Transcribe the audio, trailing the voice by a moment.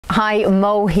Hi,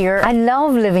 Mo here. I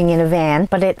love living in a van,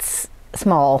 but it's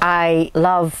small. I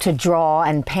love to draw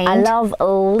and paint. I love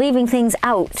leaving things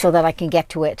out so that I can get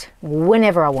to it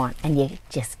whenever I want, and you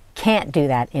just can't do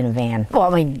that in a van.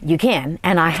 Well, I mean, you can,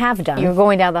 and I have done. You're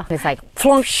going down it's like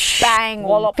floosh, bang,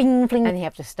 wallop, bing, bling, and you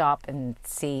have to stop and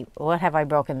see, what have I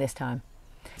broken this time?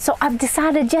 So I've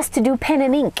decided just to do pen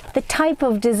and ink, the type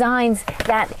of designs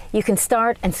that you can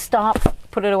start and stop,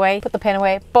 put it away, put the pen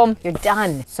away, boom, you're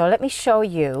done. So let me show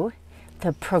you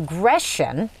the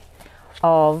progression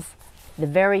of the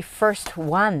very first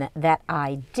one that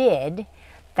I did.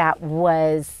 That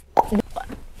was,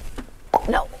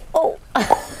 no, oh.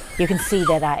 You can see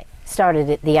that I started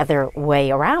it the other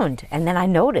way around, and then I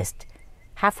noticed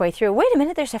halfway through, wait a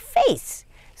minute, there's a face.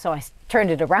 So I turned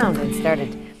it around and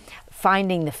started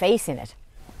finding the face in it.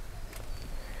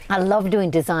 I love doing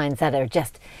designs that are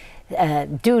just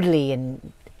doodly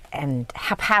and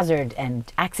haphazard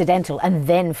and accidental, and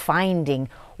then finding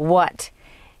what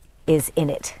is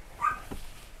in it.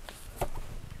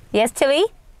 Yes, Tilly?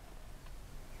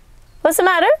 What's the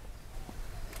matter?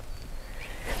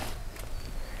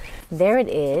 There it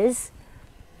is.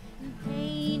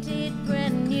 Paint it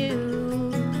brand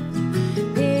new.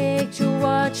 Picture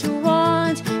what you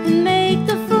want and make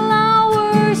the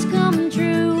flowers come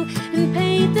true. And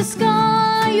paint the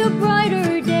sky a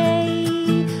brighter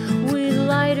day with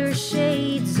lighter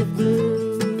shades of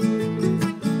blue.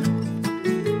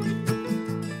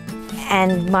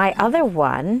 And my other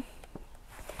one,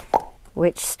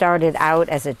 which started out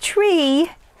as a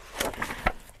tree,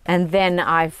 and then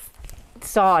I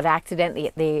saw it accidentally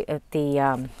at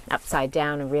the upside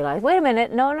down and realized, wait a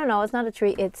minute, no, it's not a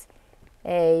tree, it's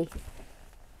can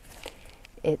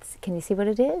you see what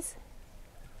it is?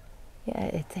 Yeah,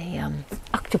 it's a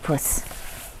octopus.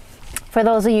 For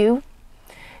those of you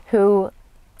who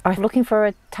are looking for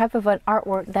a type of an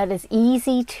artwork that is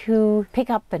easy to pick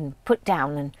up and put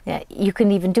down, and you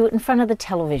can even do it in front of the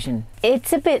television.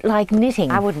 It's a bit like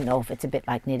knitting. I wouldn't know if it's a bit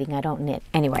like knitting, I don't knit.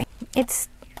 Anyway, it's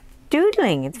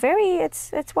doodling.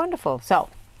 It's wonderful. So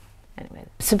anyway,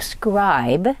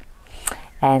 subscribe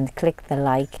and click the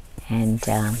like, and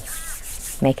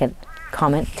make a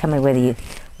comment. Tell me whether you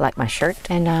like my shirt,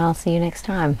 and I'll see you next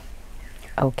time.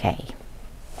 Okay.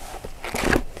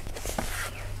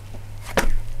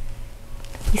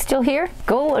 You still here?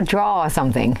 Go draw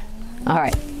something. All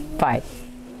right, bye.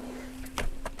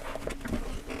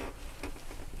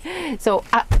 So,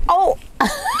 oh!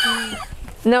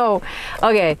 No,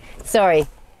 okay, sorry.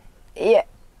 Yeah,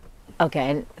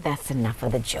 okay, that's enough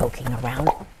of the joking around.